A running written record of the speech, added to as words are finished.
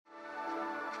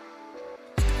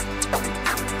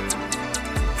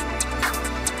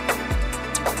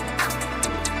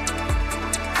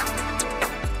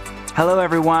Hello,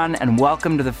 everyone, and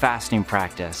welcome to the Fasting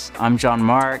Practice. I'm John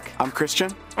Mark. I'm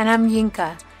Christian. And I'm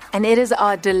Yinka. And it is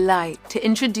our delight to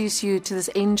introduce you to this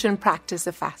ancient practice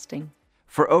of fasting.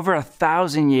 For over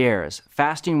 1,000 years,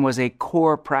 fasting was a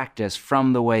core practice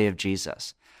from the way of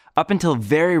Jesus. Up until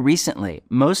very recently,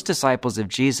 most disciples of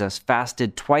Jesus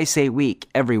fasted twice a week,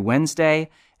 every Wednesday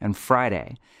and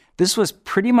Friday. This was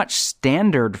pretty much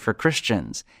standard for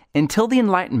Christians until the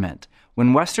Enlightenment,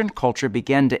 when Western culture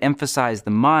began to emphasize the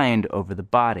mind over the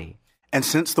body. And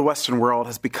since the Western world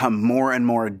has become more and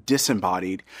more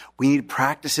disembodied, we need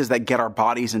practices that get our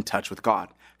bodies in touch with God.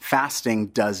 Fasting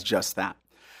does just that.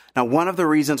 Now, one of the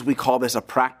reasons we call this a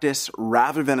practice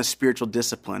rather than a spiritual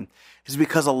discipline is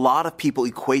because a lot of people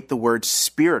equate the word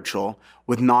spiritual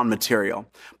with non-material.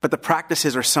 But the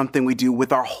practices are something we do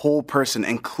with our whole person,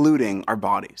 including our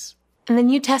bodies. In the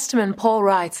New Testament, Paul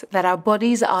writes that our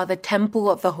bodies are the temple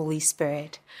of the Holy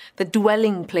Spirit, the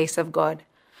dwelling place of God.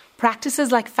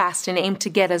 Practices like fasting aim to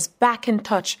get us back in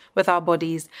touch with our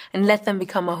bodies and let them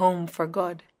become a home for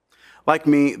God. Like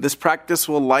me, this practice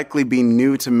will likely be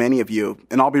new to many of you,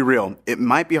 and I'll be real, it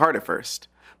might be hard at first.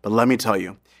 But let me tell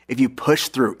you, if you push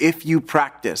through, if you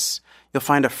practice, you'll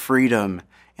find a freedom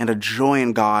and a joy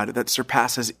in God that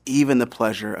surpasses even the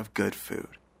pleasure of good food.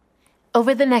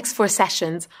 Over the next 4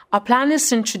 sessions, our plan is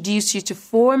to introduce you to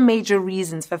 4 major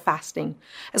reasons for fasting,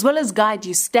 as well as guide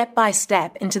you step by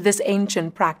step into this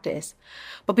ancient practice.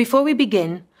 But before we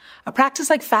begin, a practice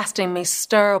like fasting may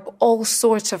stir up all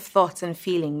sorts of thoughts and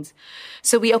feelings.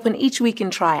 So we open each week in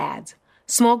triads,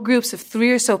 small groups of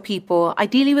 3 or so people,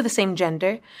 ideally with the same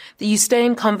gender, that you stay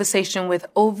in conversation with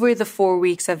over the 4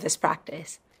 weeks of this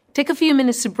practice. Take a few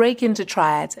minutes to break into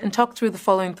triads and talk through the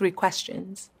following 3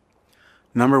 questions.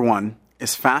 Number 1,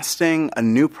 is fasting a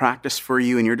new practice for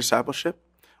you in your discipleship?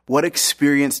 What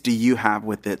experience do you have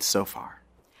with it so far?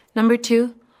 Number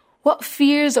 2, what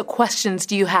fears or questions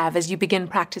do you have as you begin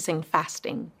practicing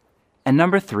fasting? And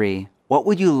number 3, what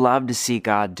would you love to see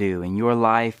God do in your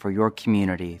life or your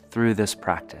community through this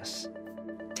practice?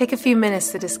 Take a few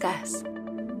minutes to discuss.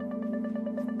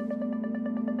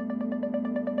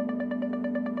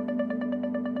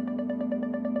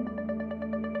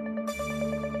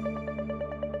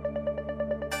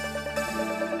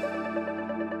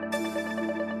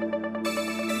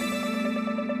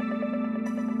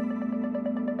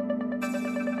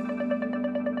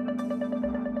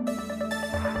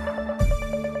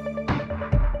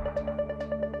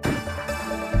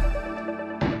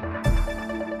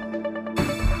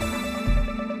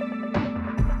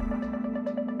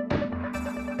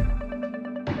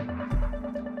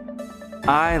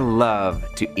 I love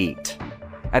to eat.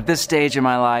 At this stage in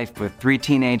my life, with 3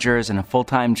 teenagers and a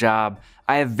full-time job,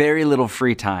 I have very little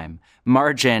free time.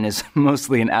 Margin is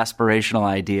mostly an aspirational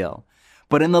ideal.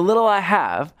 But in the little I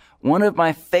have, one of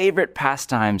my favorite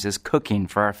pastimes is cooking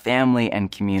for our family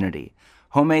and community.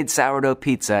 Homemade sourdough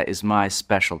pizza is my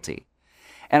specialty.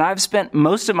 And I've spent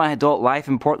most of my adult life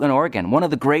in Portland, Oregon, one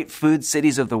of the great food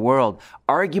cities of the world,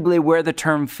 arguably where the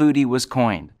term foodie was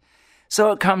coined.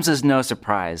 So it comes as no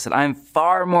surprise that I'm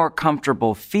far more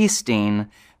comfortable feasting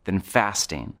than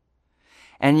fasting.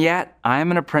 And yet,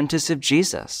 I'm an apprentice of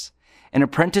Jesus. An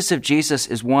apprentice of Jesus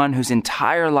is one whose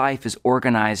entire life is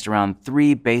organized around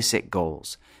 3 basic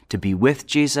goals: to be with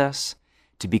Jesus,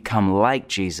 to become like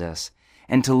Jesus,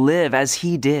 and to live as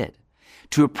he did.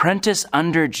 To apprentice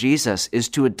under Jesus is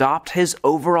to adopt his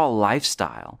overall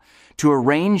lifestyle, to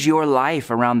arrange your life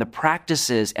around the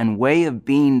practices and way of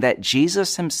being that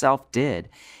Jesus himself did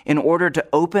in order to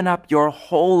open up your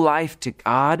whole life to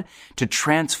God, to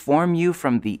transform you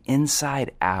from the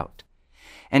inside out.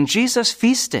 And Jesus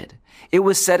feasted. It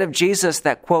was said of Jesus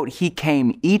that, quote, he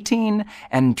came eating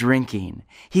and drinking.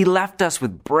 He left us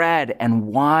with bread and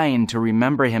wine to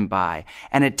remember him by,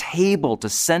 and a table to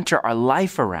center our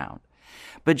life around.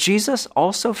 But Jesus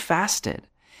also fasted.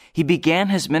 He began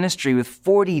his ministry with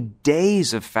 40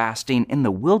 days of fasting in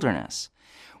the wilderness.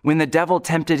 When the devil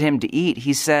tempted him to eat,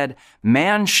 he said,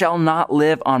 "Man shall not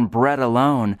live on bread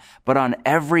alone, but on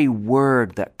every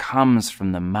word that comes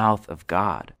from the mouth of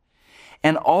God."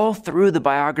 And all through the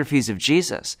biographies of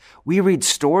Jesus, we read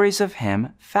stories of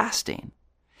him fasting.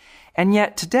 And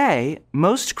yet today,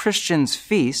 most Christians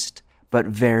feast, but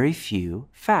very few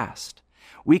fast.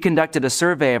 We conducted a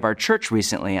survey of our church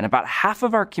recently, and about half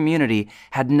of our community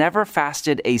had never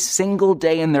fasted a single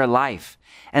day in their life,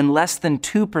 and less than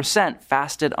 2%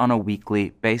 fasted on a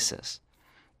weekly basis.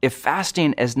 If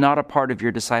fasting is not a part of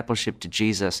your discipleship to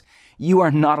Jesus, you are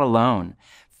not alone.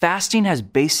 Fasting has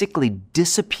basically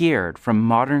disappeared from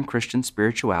modern Christian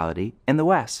spirituality in the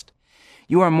West.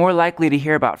 You are more likely to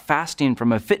hear about fasting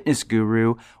from a fitness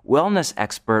guru, wellness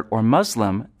expert, or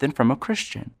Muslim than from a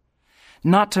Christian.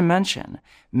 Not to mention,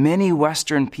 many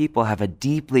Western people have a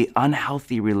deeply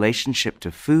unhealthy relationship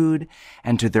to food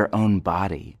and to their own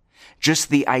body. Just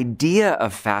the idea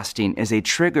of fasting is a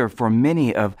trigger for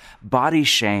many of body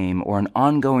shame or an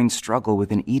ongoing struggle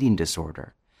with an eating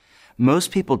disorder.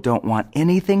 Most people don't want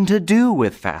anything to do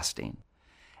with fasting.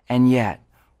 And yet,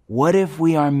 what if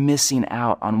we are missing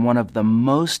out on one of the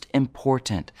most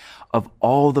important of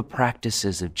all the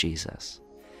practices of Jesus?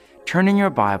 Turn in your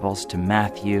Bibles to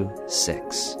Matthew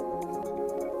 6.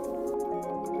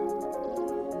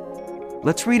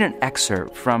 Let's read an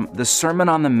excerpt from the Sermon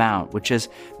on the Mount, which is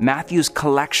Matthew's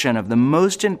collection of the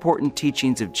most important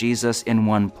teachings of Jesus in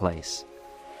one place.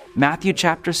 Matthew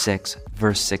chapter 6,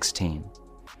 verse 16.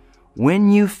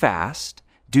 When you fast,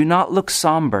 do not look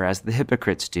somber as the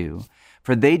hypocrites do,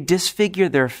 for they disfigure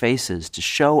their faces to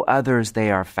show others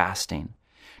they are fasting.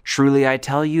 Truly, I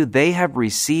tell you, they have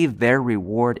received their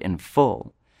reward in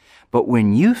full. But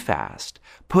when you fast,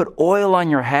 put oil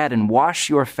on your head and wash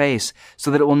your face,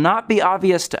 so that it will not be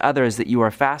obvious to others that you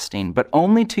are fasting, but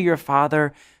only to your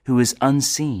Father who is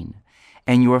unseen.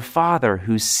 And your Father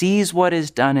who sees what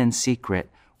is done in secret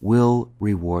will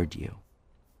reward you.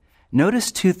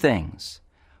 Notice two things.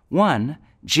 One,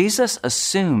 Jesus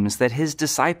assumes that his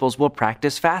disciples will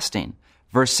practice fasting.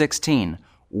 Verse 16,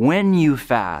 when you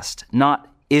fast, not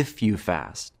if you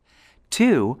fast.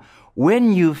 Two,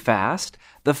 when you fast,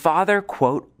 the Father,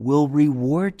 quote, will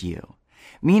reward you,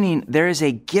 meaning there is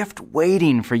a gift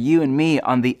waiting for you and me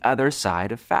on the other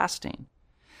side of fasting.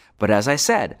 But as I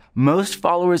said, most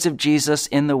followers of Jesus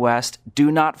in the West do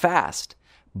not fast,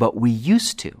 but we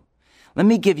used to. Let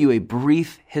me give you a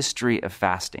brief history of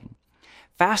fasting.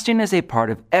 Fasting is a part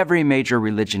of every major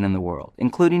religion in the world,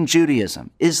 including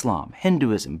Judaism, Islam,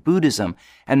 Hinduism, Buddhism,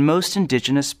 and most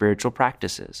indigenous spiritual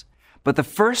practices. But the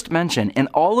first mention in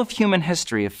all of human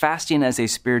history of fasting as a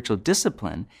spiritual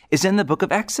discipline is in the book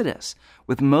of Exodus,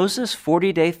 with Moses'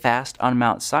 40-day fast on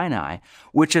Mount Sinai,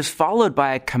 which is followed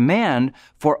by a command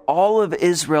for all of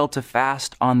Israel to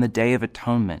fast on the Day of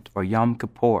Atonement, or Yom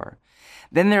Kippur.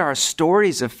 Then there are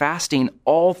stories of fasting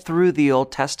all through the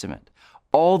Old Testament.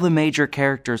 All the major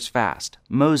characters fast: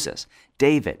 Moses,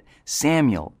 David,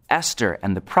 Samuel, Esther,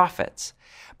 and the prophets.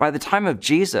 By the time of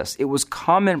Jesus, it was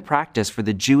common practice for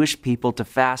the Jewish people to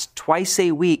fast twice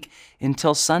a week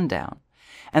until sundown.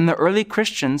 And the early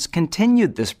Christians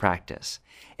continued this practice.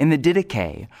 In the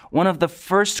Didache, one of the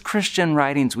first Christian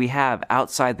writings we have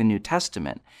outside the New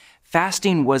Testament,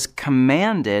 fasting was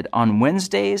commanded on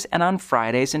Wednesdays and on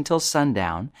Fridays until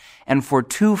sundown, and for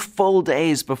 2 full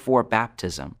days before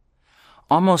baptism.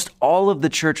 Almost all of the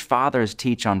church fathers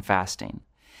teach on fasting.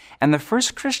 And the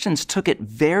first Christians took it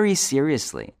very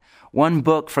seriously. One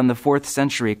book from the 4th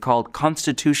century called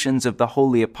Constitutions of the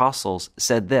Holy Apostles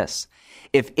said this: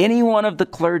 if any one of the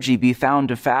clergy be found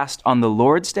to fast on the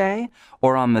Lord's Day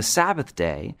or on the Sabbath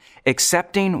day,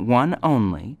 excepting one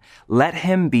only, let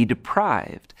him be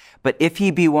deprived. But if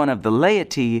he be one of the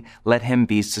laity, let him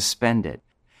be suspended.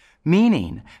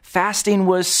 Meaning, fasting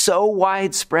was so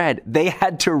widespread, they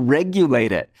had to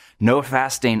regulate it. No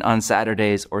fasting on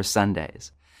Saturdays or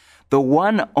Sundays. The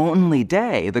one only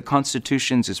day the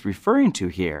Constitutions is referring to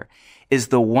here is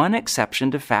the one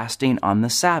exception to fasting on the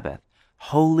Sabbath,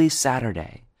 Holy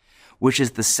Saturday, which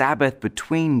is the Sabbath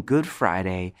between Good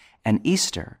Friday and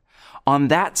Easter. On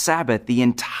that Sabbath, the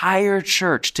entire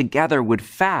church together would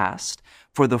fast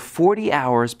for the 40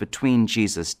 hours between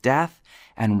Jesus' death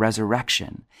and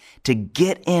resurrection, to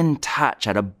get in touch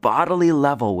at a bodily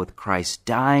level with Christ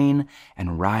dying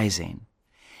and rising.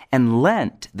 And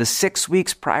Lent, the 6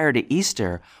 weeks prior to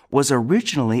Easter, was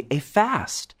originally a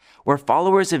fast, where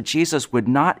followers of Jesus would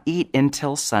not eat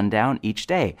until sundown each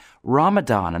day.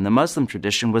 Ramadan in the Muslim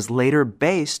tradition was later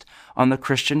based on the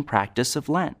Christian practice of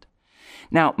Lent.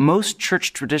 Now, most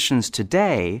church traditions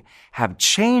today have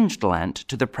changed Lent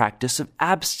to the practice of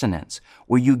abstinence,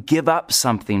 where you give up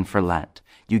something for Lent.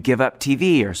 You give up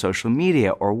TV or social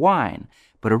media or wine,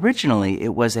 but originally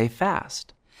it was a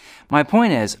fast. My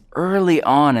point is, early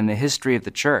on in the history of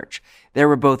the church, there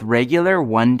were both regular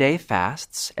one-day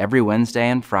fasts every Wednesday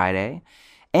and Friday,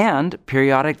 and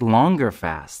periodic longer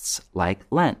fasts like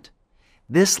Lent.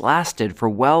 This lasted for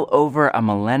well over a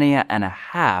millennia and a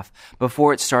half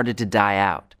before it started to die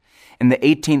out. In the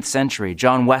 18th century,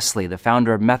 John Wesley, the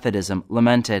founder of Methodism,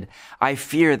 lamented, "I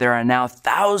fear there are now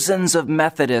thousands of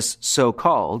Methodists,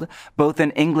 so-called, both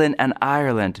in England and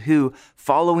Ireland, who,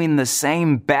 following the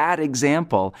same bad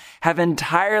example, have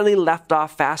entirely left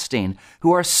off fasting,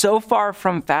 who are so far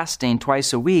from fasting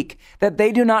twice a week that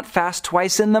they do not fast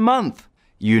twice in the month."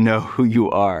 you know who you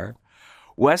are.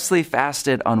 Wesley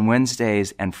fasted on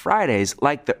Wednesdays and Fridays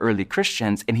like the early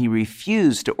Christians, and he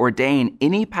refused to ordain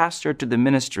any pastor to the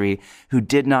ministry who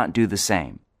did not do the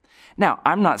same. Now,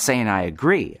 I'm not saying I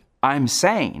agree. I'm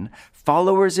saying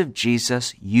followers of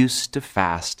Jesus used to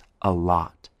fast a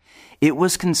lot. It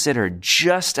was considered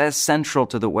just as central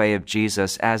to the way of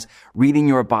Jesus as reading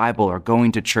your Bible or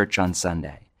going to church on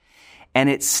Sunday. And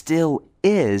it still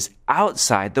is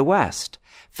outside the West.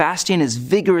 Fasting is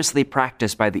vigorously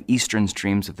practiced by the eastern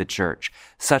streams of the church,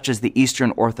 such as the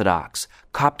Eastern Orthodox,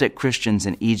 Coptic Christians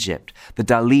in Egypt, the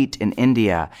Dalit in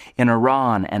India, in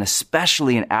Iran, and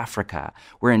especially in Africa,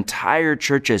 where entire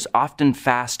churches often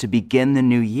fast to begin the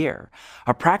new year,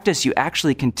 a practice you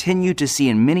actually continue to see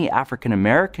in many African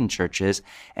American churches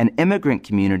and immigrant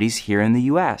communities here in the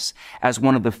U.S., as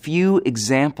one of the few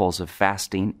examples of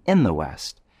fasting in the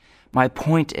West. My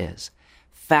point is,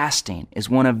 fasting is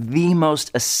one of the most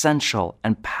essential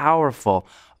and powerful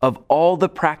of all the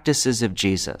practices of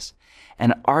Jesus,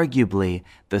 and arguably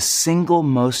the single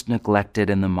most neglected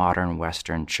in the modern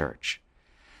Western church.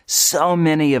 So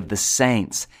many of the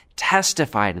saints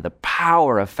testify to the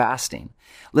power of fasting.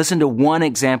 Listen to one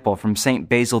example from St.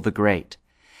 Basil the Great.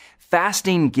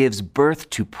 Fasting gives birth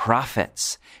to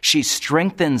prophets. She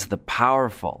strengthens the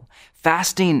powerful.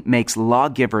 Fasting makes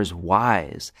lawgivers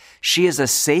wise. She is a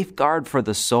safeguard for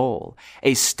the soul,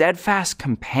 a steadfast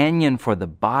companion for the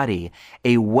body,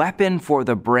 a weapon for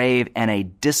the brave, and a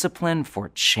discipline for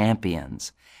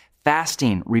champions.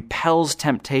 Fasting repels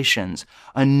temptations,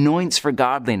 anoints for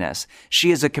godliness. She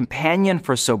is a companion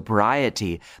for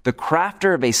sobriety, the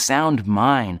crafter of a sound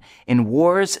mind. In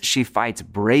wars, she fights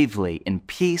bravely. In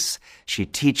peace, she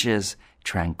teaches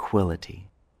tranquility.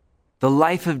 The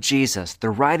life of Jesus, the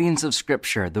writings of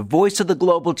Scripture, the voice of the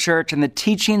global church, and the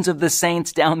teachings of the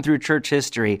saints down through church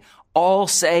history all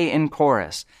say in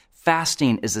chorus,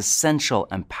 fasting is essential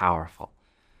and powerful.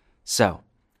 So,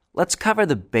 let's cover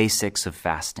the basics of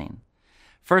fasting.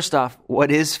 First off,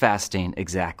 what is fasting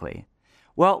exactly?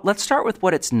 Well, let's start with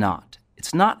what it's not.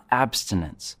 It's not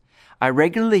abstinence. I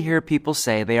regularly hear people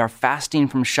say they are fasting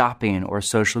from shopping or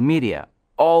social media.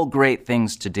 All great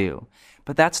things to do.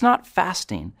 But that's not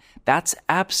fasting. That's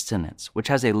abstinence, which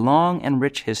has a long and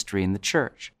rich history in the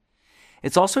church.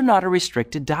 It's also not a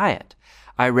restricted diet.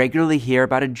 I regularly hear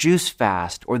about a juice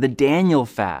fast or the Daniel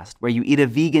fast, where you eat a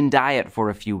vegan diet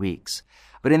for a few weeks.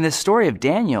 But in the story of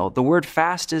Daniel, the word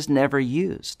fast is never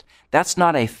used. That's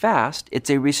not a fast,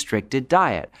 it's a restricted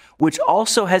diet, which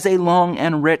also has a long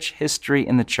and rich history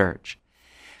in the church.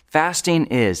 Fasting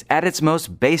is, at its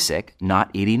most basic,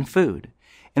 not eating food.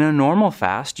 In a normal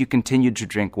fast, you continue to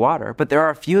drink water, but there are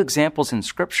a few examples in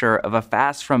Scripture of a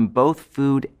fast from both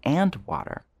food and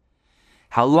water.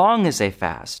 How long is a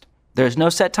fast? There's no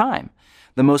set time.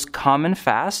 The most common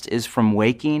fast is from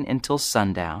waking until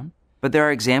sundown, but there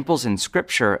are examples in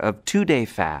Scripture of 2-day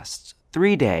fasts,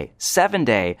 3-day,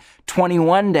 7-day,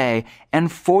 21-day, and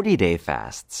 40-day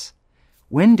fasts.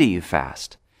 When do you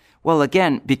fast? Well,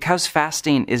 again, because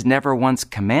fasting is never once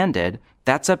commanded,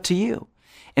 that's up to you.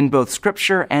 In both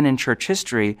Scripture and in church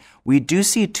history, we do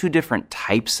see two different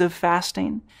types of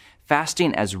fasting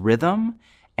as rhythm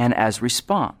and as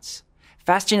response.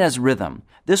 Fasting as rhythm,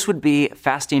 this would be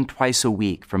fasting twice a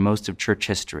week for most of church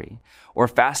history, or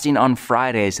fasting on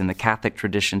Fridays in the Catholic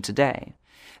tradition today.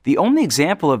 The only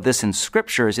example of this in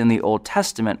Scripture is in the Old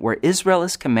Testament, where Israel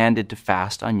is commanded to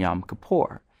fast on Yom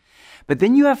Kippur. But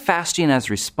then you have fasting as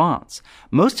response.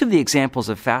 Most of the examples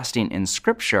of fasting in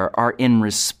Scripture are in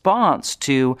response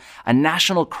to a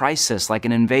national crisis like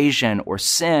an invasion or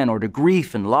sin or to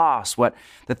grief and loss, what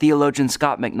the theologian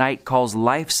Scott McKnight calls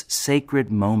life's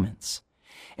sacred moments.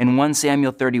 In 1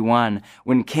 Samuel 31,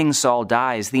 when King Saul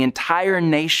dies, the entire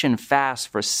nation fasts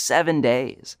for 7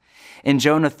 days. In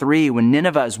Jonah 3, when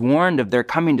Nineveh is warned of their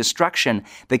coming destruction,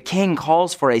 the king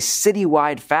calls for a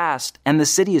citywide fast and the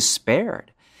city is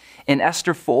spared. In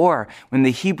Esther 4, when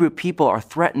the Hebrew people are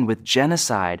threatened with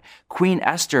genocide, Queen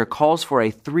Esther calls for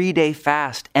a 3-day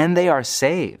fast and they are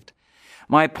saved.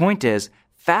 My point is,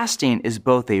 fasting is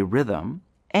both a rhythm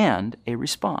and a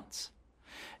response.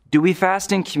 Do we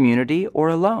fast in community or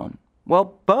alone?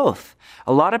 Well, both.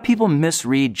 A lot of people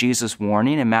misread Jesus'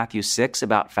 warning in Matthew 6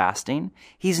 about fasting.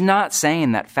 He's not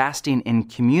saying that fasting in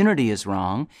community is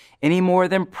wrong any more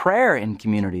than prayer in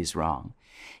community is wrong.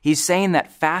 He's saying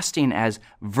that fasting as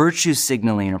virtue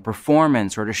signaling or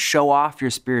performance or to show off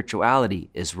your spirituality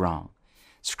is wrong.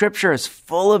 Scripture is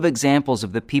full of examples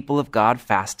of the people of God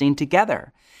fasting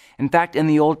together. In fact, in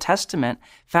the Old Testament,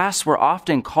 fasts were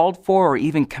often called for or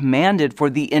even commanded for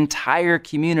the entire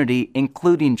community,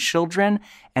 including children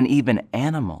and even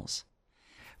animals.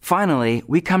 Finally,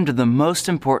 we come to the most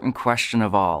important question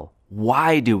of all.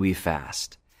 Why do we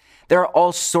fast? There are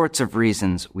all sorts of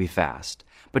reasons we fast,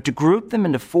 but to group them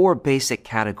into 4 basic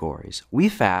categories, we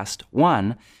fast,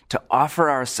 1, to offer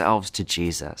ourselves to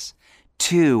Jesus,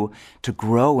 2, to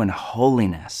grow in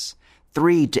holiness,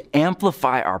 3, to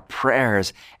amplify our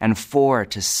prayers, and 4,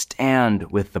 to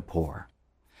stand with the poor.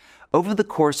 Over the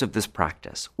course of this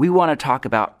practice, we want to talk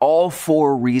about all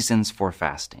 4 reasons for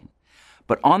fasting.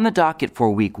 But on the docket for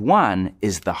week 1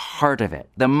 is the heart of it,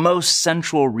 the most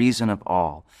central reason of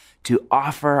all, to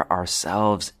offer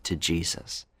ourselves to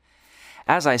Jesus.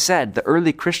 As I said, the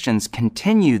early Christians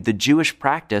continued the Jewish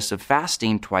practice of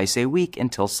fasting twice a week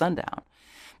until sundown.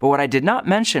 But what I did not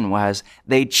mention was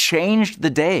they changed the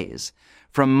days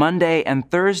from Monday and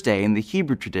Thursday in the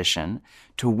Hebrew tradition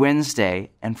to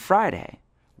Wednesday and Friday.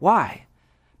 Why?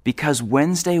 Because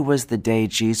Wednesday was the day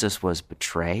Jesus was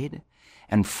betrayed,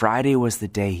 and Friday was the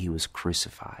day he was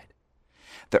crucified.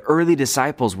 The early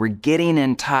disciples were getting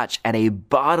in touch at a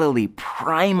bodily,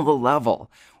 primal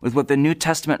level with what the New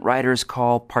Testament writers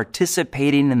call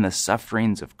participating in the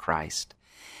sufferings of Christ.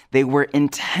 They were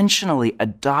intentionally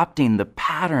adopting the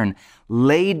pattern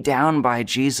laid down by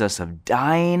Jesus of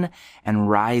dying and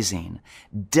rising,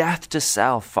 death to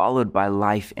self followed by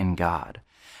life in God.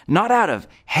 Not out of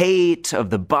hate of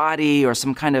the body or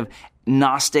some kind of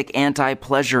Gnostic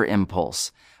anti-pleasure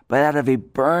impulse, but out of a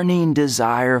burning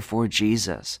desire for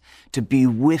Jesus, to be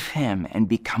with him and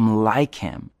become like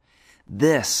him.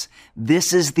 This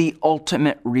is the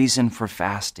ultimate reason for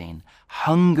fasting,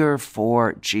 hunger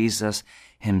for Jesus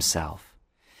himself.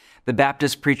 The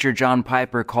Baptist preacher John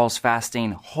Piper calls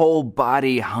fasting whole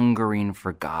body hungering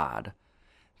for God.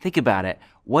 Think about it.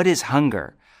 What is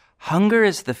hunger? Hunger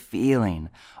is the feeling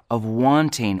of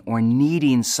wanting or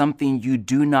needing something you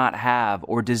do not have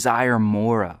or desire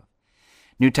more of.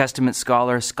 New Testament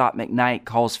scholar Scott McKnight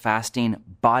calls fasting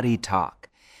body talk.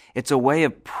 It's a way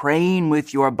of praying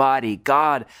with your body.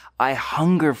 God, I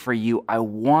hunger for you. I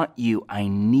want you. I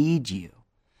need you.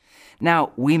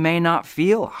 Now, we may not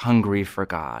feel hungry for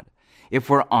God. If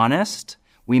we're honest,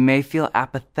 we may feel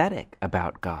apathetic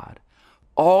about God.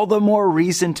 All the more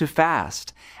reason to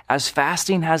fast, as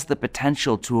fasting has the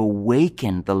potential to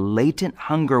awaken the latent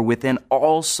hunger within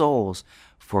all souls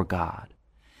for God.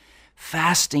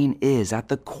 Fasting is, at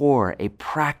the core, a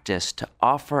practice to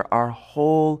offer our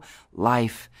whole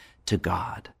life to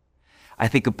God. I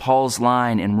think of Paul's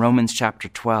line in Romans chapter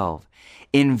 12.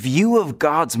 In view of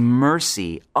God's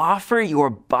mercy, offer your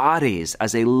bodies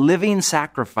as a living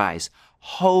sacrifice,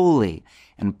 holy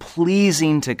and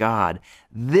pleasing to God.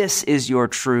 This is your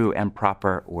true and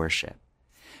proper worship.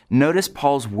 Notice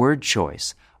Paul's word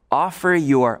choice. Offer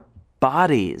your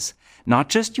bodies, not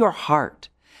just your heart.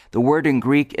 The word in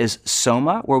Greek is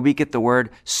soma, where we get the word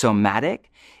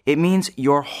somatic. It means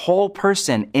your whole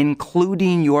person,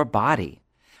 including your body.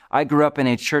 I grew up in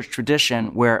a church tradition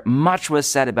where much was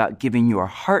said about giving your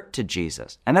heart to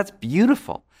Jesus, and that's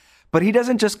beautiful. But he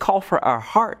doesn't just call for our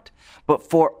heart, but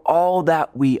for all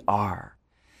that we are.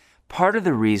 Part of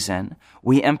the reason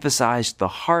we emphasized the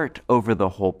heart over the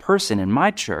whole person in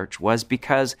my church was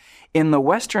because in the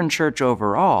Western church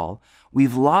overall,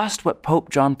 we've lost what Pope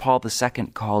John Paul II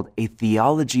called a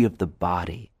theology of the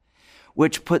body,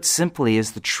 which put simply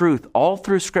is the truth all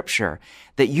through Scripture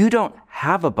that you don't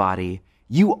have a body,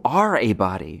 you are a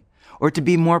body. Or to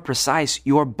be more precise,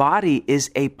 your body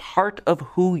is a part of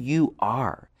who you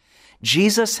are.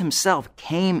 Jesus himself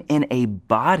came in a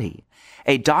body,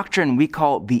 a doctrine we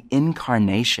call the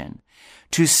incarnation,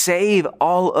 to save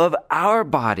all of our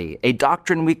body, a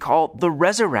doctrine we call the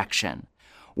resurrection.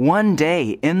 One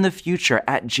day in the future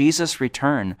at Jesus'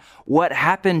 return, what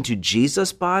happened to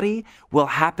Jesus' body will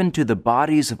happen to the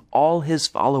bodies of all his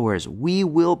followers. We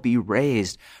will be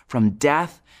raised from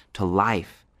death to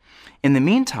life. In the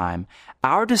meantime,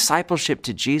 our discipleship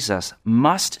to Jesus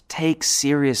must take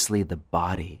seriously the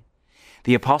body.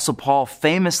 The Apostle Paul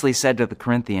famously said to the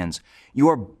Corinthians,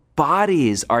 "Your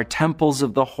bodies are temples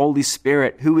of the Holy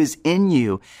Spirit who is in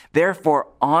you. Therefore,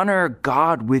 honor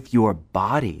God with your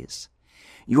bodies."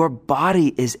 Your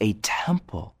body is a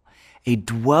temple, a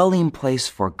dwelling place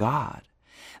for God.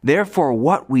 Therefore,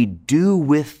 what we do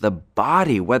with the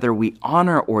body, whether we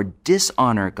honor or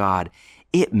dishonor God,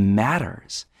 it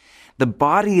matters. The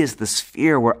body is the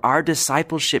sphere where our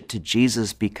discipleship to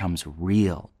Jesus becomes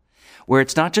real, where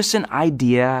it's not just an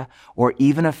idea or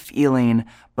even a feeling,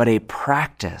 but a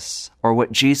practice, or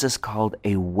what Jesus called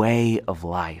a way of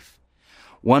life.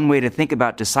 One way to think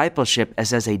about discipleship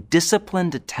is as a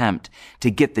disciplined attempt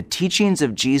to get the teachings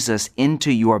of Jesus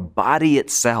into your body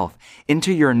itself,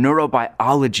 into your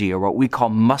neurobiology, or what we call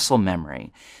muscle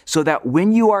memory, so that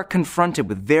when you are confronted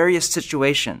with various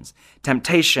situations,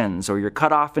 temptations, or you're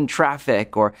cut off in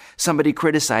traffic, or somebody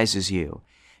criticizes you,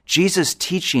 Jesus'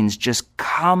 teachings just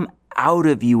come out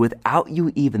of you without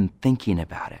you even thinking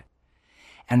about it.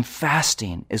 And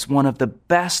fasting is one of the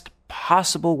best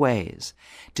possible ways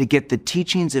to get the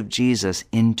teachings of Jesus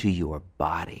into your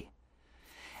body.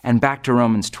 And back to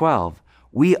Romans 12,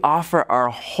 we offer our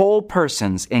whole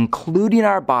persons, including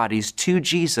our bodies, to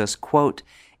Jesus, quote,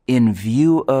 in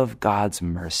view of God's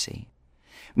mercy.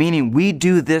 Meaning we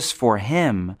do this for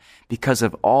him because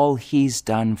of all he's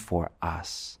done for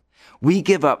us. We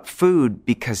give up food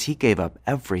because he gave up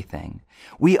everything.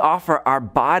 We offer our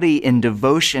body in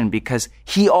devotion because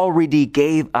he already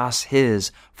gave us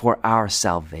his for our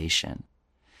salvation.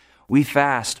 We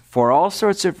fast for all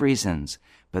sorts of reasons,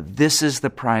 but this is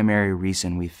the primary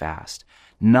reason we fast.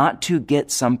 Not to get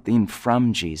something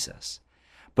from Jesus,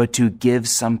 but to give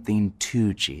something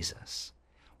to Jesus.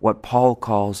 What Paul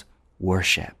calls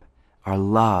worship, our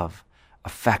love,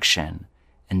 affection,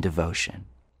 and devotion.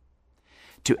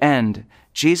 To end,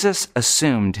 Jesus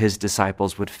assumed his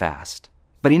disciples would fast,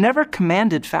 but he never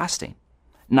commanded fasting.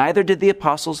 Neither did the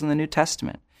apostles in the New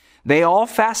Testament. They all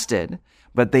fasted,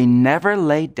 but they never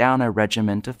laid down a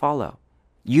regimen to follow.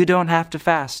 You don't have to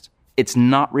fast. It's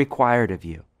not required of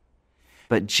you.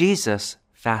 But Jesus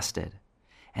fasted,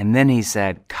 and then he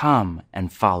said, "Come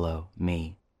and follow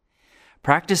me."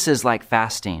 Practices like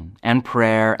fasting and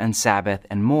prayer and Sabbath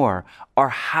and more are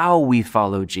how we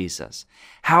follow Jesus,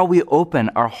 how we open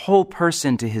our whole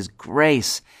person to his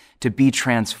grace to be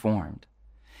transformed.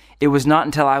 It was not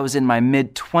until I was in my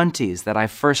mid-20s that I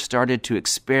first started to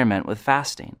experiment with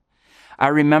fasting. I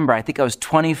remember, I think I was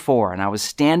 24, and I was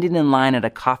standing in line at a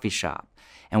coffee shop,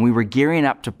 and we were gearing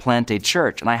up to plant a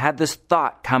church, and I had this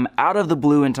thought come out of the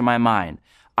blue into my mind.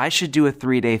 I should do a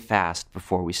 3-day fast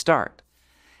before we start.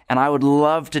 And I would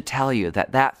love to tell you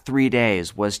that that 3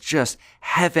 days was just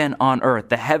heaven on earth.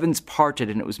 The heavens parted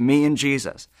and it was me and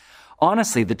Jesus.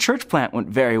 Honestly, the church plant went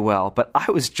very well, but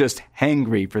I was just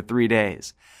hangry for 3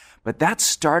 days. But that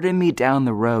started me down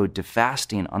the road to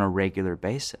fasting on a regular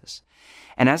basis.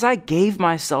 And as I gave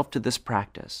myself to this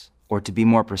practice, or to be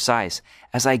more precise,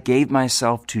 as I gave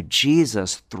myself to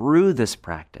Jesus through this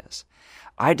practice,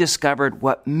 I discovered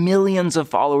what millions of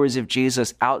followers of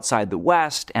Jesus outside the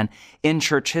West and in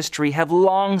church history have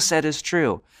long said is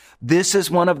true. This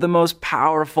is one of the most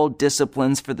powerful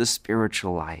disciplines for the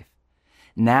spiritual life.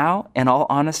 Now, in all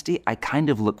honesty, I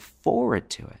kind of look forward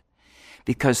to it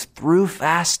because through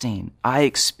fasting, I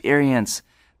experience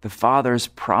the Father's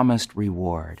promised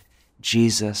reward,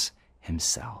 Jesus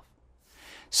himself.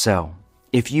 So,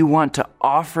 if you want to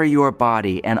offer your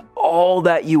body and all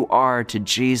that you are to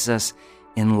Jesus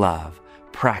in love,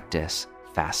 practice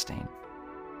fasting.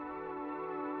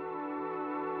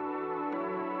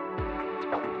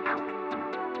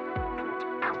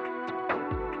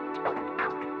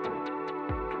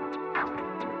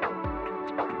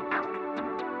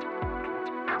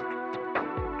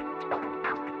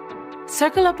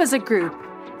 Circle up as a group.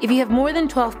 If you have more than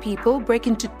 12 people, break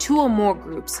into 2 or more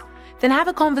groups. Then have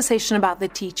a conversation about the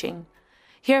teaching.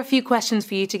 Here are a few questions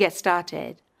for you to get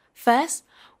started. First,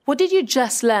 what did you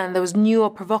just learn that was new or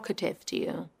provocative to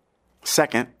you?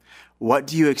 Second, what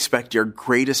do you expect your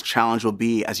greatest challenge will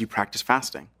be as you practice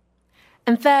fasting?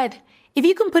 And third, if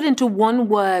you can put into one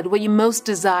word what you most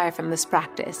desire from this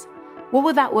practice, what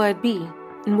would that word be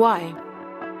and why?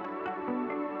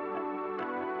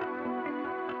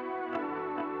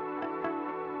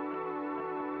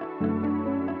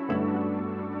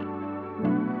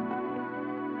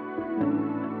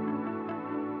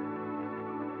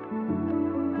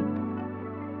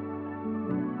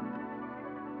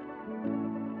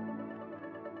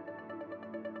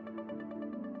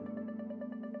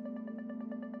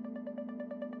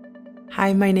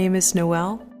 Hi, my name is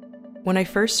Noelle. When I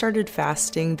first started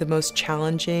fasting, the most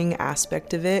challenging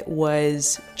aspect of it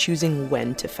was choosing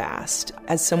when to fast.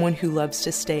 As someone who loves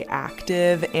to stay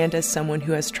active and as someone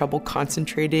who has trouble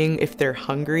concentrating if they're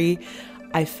hungry,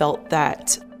 I felt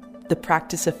that the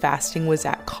practice of fasting was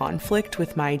at conflict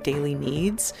with my daily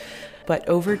needs. But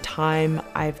over time,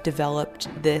 I've developed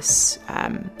this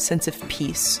sense of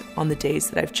peace on the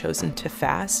days that I've chosen to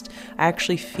fast. I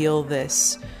actually feel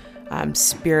this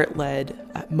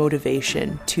spirit-led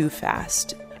motivation to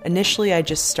fast. Initially, I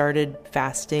just started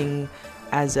fasting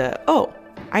as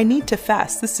I need to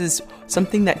fast. This is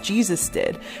something that Jesus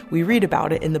did. We read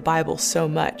about it in the Bible so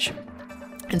much.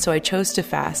 And so I chose to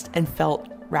fast and felt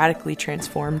radically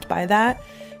transformed by that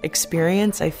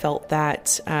experience. I felt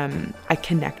that I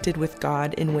connected with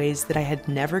God in ways that I had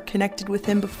never connected with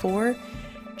him before.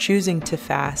 Choosing to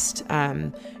fast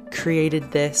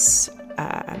created this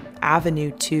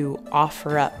avenue to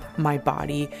offer up my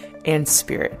body and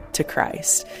spirit to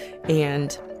Christ.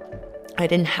 And I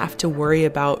didn't have to worry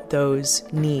about those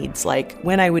needs, like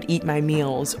when I would eat my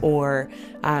meals or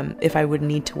if I would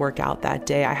need to work out that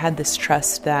day. I had this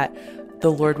trust that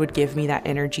the Lord would give me that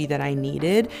energy that I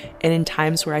needed. And in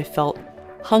times where I felt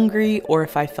hungry, or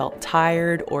if I felt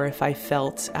tired, or if I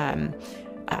felt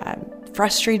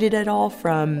frustrated at all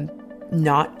from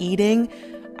not eating,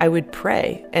 I would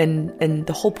pray. And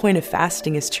the whole point of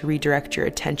fasting is to redirect your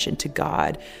attention to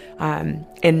God. And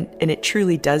it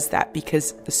truly does that,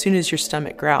 because as soon as your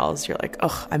stomach growls, you're like,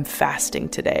 oh, I'm fasting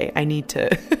today. I need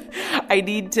to, I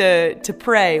need to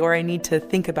pray, or I need to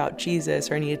think about Jesus,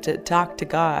 or I need to talk to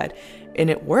God. And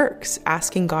it works.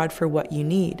 Asking God for what you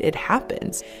need, it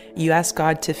happens. You ask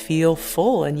God to feel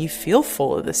full, and you feel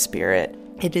full of the Spirit.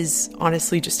 It is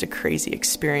honestly just a crazy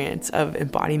experience of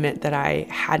embodiment that I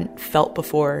hadn't felt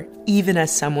before, even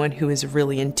as someone who is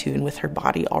really in tune with her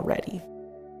body already.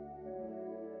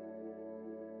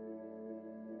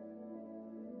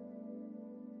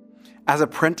 As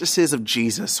apprentices of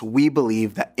Jesus, we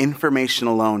believe that information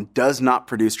alone does not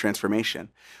produce transformation.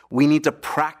 We need to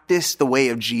practice the way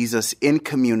of Jesus in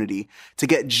community to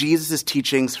get Jesus'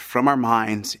 teachings from our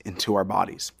minds into our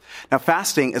bodies. Now,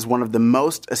 fasting is one of the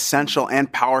most essential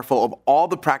and powerful of all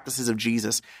the practices of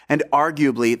Jesus, and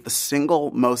arguably the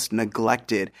single most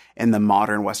neglected in the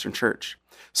modern Western church.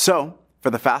 So, for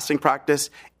the fasting practice,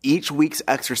 each week's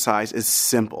exercise is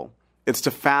simple. It's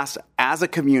to fast as a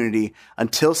community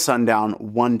until sundown,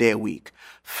 1 day a week,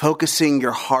 focusing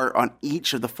your heart on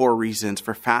each of the 4 reasons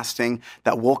for fasting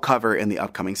that we'll cover in the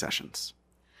upcoming sessions.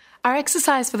 Our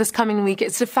exercise for this coming week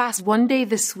is to fast 1 day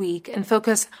this week and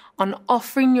focus on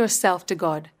offering yourself to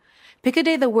God. Pick a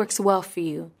day that works well for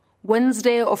you.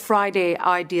 Wednesday or Friday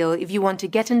are ideal if you want to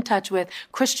get in touch with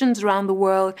Christians around the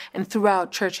world and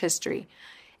throughout church history.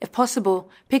 If possible,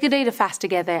 pick a day to fast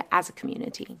together as a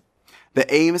community.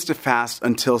 The aim is to fast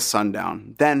until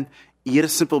sundown. Then eat a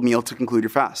simple meal to conclude your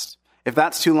fast. If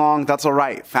that's too long, that's all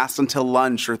right. Fast until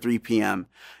lunch or 3 p.m.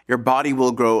 Your body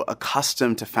will grow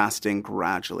accustomed to fasting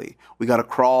gradually. We got to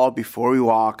crawl before we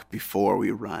walk, before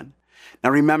we run. Now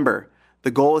remember, the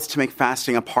goal is to make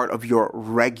fasting a part of your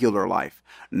regular life,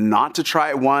 not to try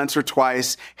it once or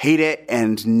twice, hate it,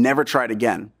 and never try it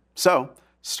again. So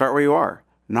start where you are,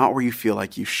 not where you feel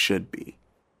like you should be.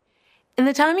 In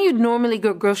the time you'd normally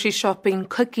go grocery shopping,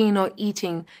 cooking, or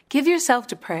eating, give yourself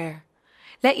to prayer.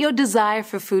 Let your desire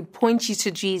for food point you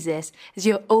to Jesus as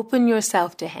you open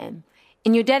yourself to him.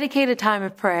 In your dedicated time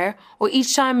of prayer, or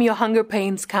each time your hunger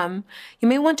pains come, you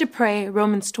may want to pray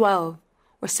Romans 12,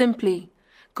 or simply,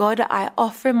 God, I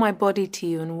offer my body to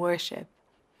you in worship.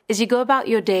 As you go about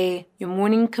your day, your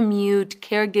morning commute,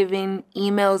 caregiving,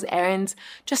 emails, errands,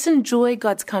 just enjoy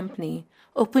God's company.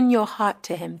 Open your heart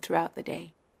to him throughout the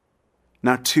day.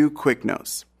 Now, 2 quick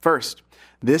notes. First,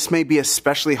 this may be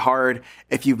especially hard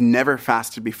if you've never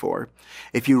fasted before,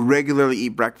 if you regularly eat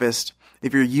breakfast,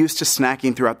 if you're used to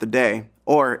snacking throughout the day,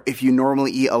 or if you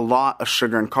normally eat a lot of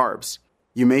sugar and carbs.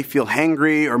 You may feel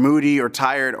hangry or moody or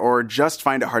tired or just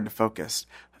find it hard to focus.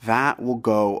 That will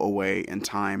go away in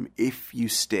time if you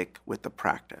stick with the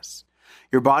practice.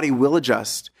 Your body will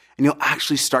adjust and you'll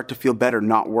actually start to feel better,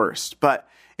 not worse, but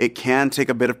it can take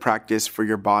a bit of practice for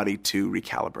your body to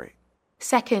recalibrate.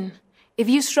 Second, if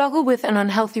you struggle with an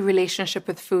unhealthy relationship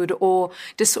with food or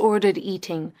disordered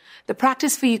eating, the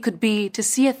practice for you could be to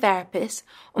see a therapist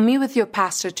or meet with your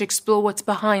pastor to explore what's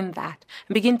behind that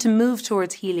and begin to move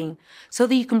towards healing so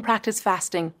that you can practice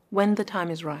fasting when the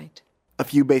time is right. A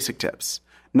few basic tips.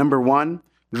 Number 1,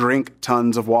 drink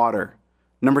tons of water.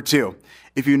 Number 2,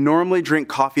 if you normally drink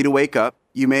coffee to wake up,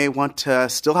 you may want to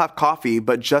still have coffee,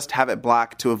 but just have it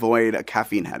black to avoid a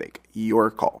caffeine headache. Your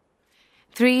call.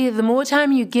 3, the more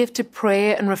time you give to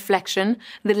prayer and reflection,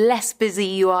 the less busy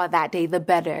you are that day, the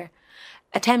better.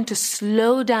 Attempt to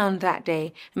slow down that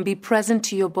day and be present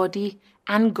to your body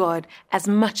and God as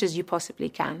much as you possibly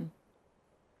can.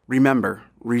 Remember,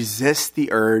 resist the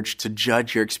urge to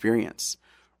judge your experience.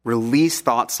 Release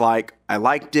thoughts like, I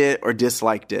liked it or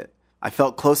disliked it. I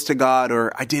felt close to God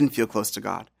or I didn't feel close to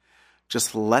God.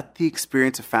 Just let the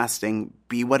experience of fasting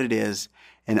be what it is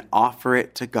and offer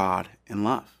it to God in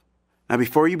love. Now,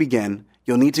 before you begin,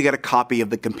 you'll need to get a copy of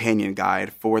the companion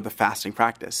guide for the fasting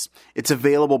practice. It's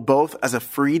available both as a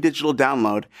free digital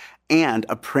download and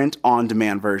a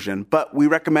print-on-demand version, but we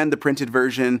recommend the printed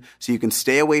version so you can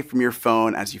stay away from your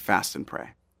phone as you fast and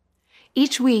pray.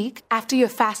 Each week, after your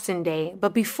fasting day,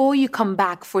 but before you come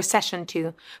back for session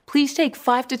 2, please take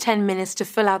 5 to 10 minutes to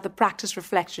fill out the practice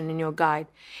reflection in your guide.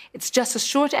 It's just a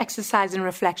short exercise in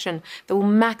reflection that will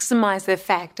maximize the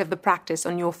effect of the practice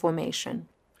on your formation.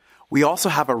 We also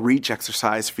have a reach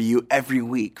exercise for you every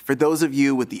week for those of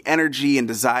you with the energy and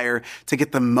desire to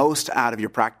get the most out of your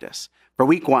practice. For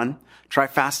week 1, try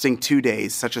fasting 2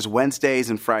 days, such as Wednesdays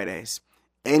and Fridays.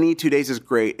 Any 2 days is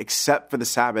great except for the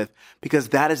Sabbath, because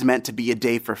that is meant to be a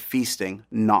day for feasting,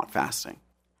 not fasting.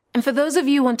 And for those of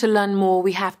you who want to learn more,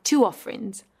 we have 2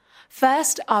 offerings.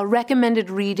 First, our recommended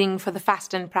reading for the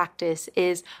fasting practice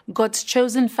is God's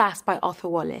Chosen Fast by Arthur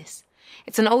Wallis.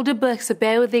 It's an older book, so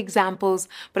bear with the examples,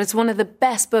 but it's one of the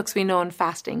best books we know on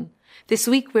fasting. This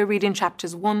week, we're reading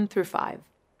chapters 1 through 5.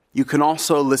 You can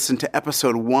also listen to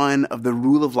episode 1 of the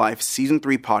Rule of Life Season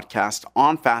 3 podcast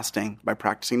on fasting by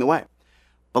Practicing the Way.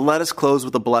 But let us close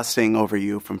with a blessing over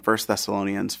you from 1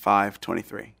 Thessalonians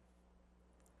 5:23.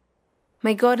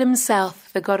 May God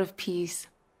himself, the God of peace,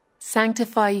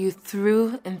 sanctify you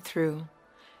through and through.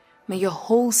 May your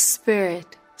whole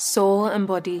spirit, soul, and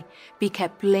body be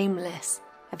kept blameless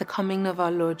at the coming of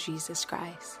our Lord Jesus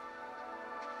Christ.